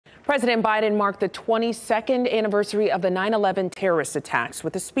President Biden marked the 22nd anniversary of the 9/11 terrorist attacks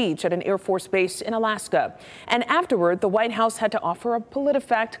with a speech at an Air Force base in Alaska. And afterward, the White House had to offer a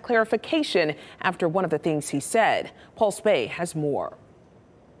PolitiFact clarification after one of the things he said. Paul Spey has more.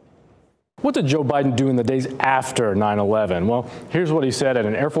 What did Joe Biden do in the days after 9/11? Well, here's what he said at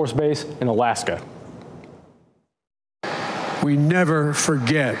an Air Force base in Alaska. We never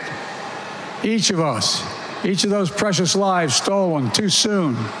forget. Each of us, each of those precious lives stolen too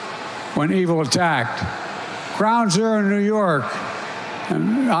soon when evil attacked. Ground Zero in New York,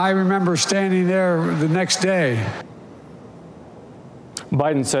 and I remember standing there the next day.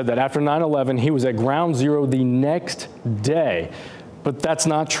 Biden said that after 9/11, he was at Ground Zero the next day. But that's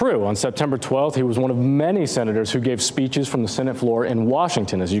not true. On September 12th, he was one of many senators who gave speeches from the Senate floor in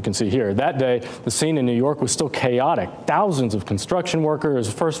Washington, as you can see here. That day, the scene in New York was still chaotic. Thousands of construction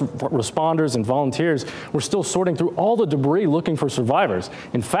workers, first responders, and volunteers were still sorting through all the debris looking for survivors.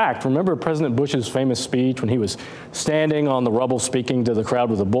 In fact, remember President Bush's famous speech when he was standing on the rubble speaking to the crowd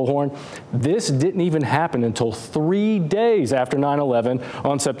with a bullhorn? This didn't even happen until 3 days after 9/11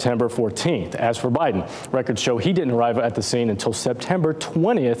 on September 14th. As for Biden, records show he didn't arrive at the scene until September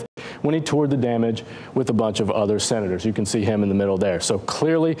 20th when he toured the damage with a bunch of other senators. You can see him in the middle there. So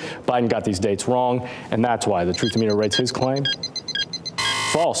clearly, Biden got these dates wrong, and that's why the Truth Meter rates his claim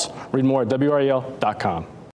false. Read more at WRAL.com.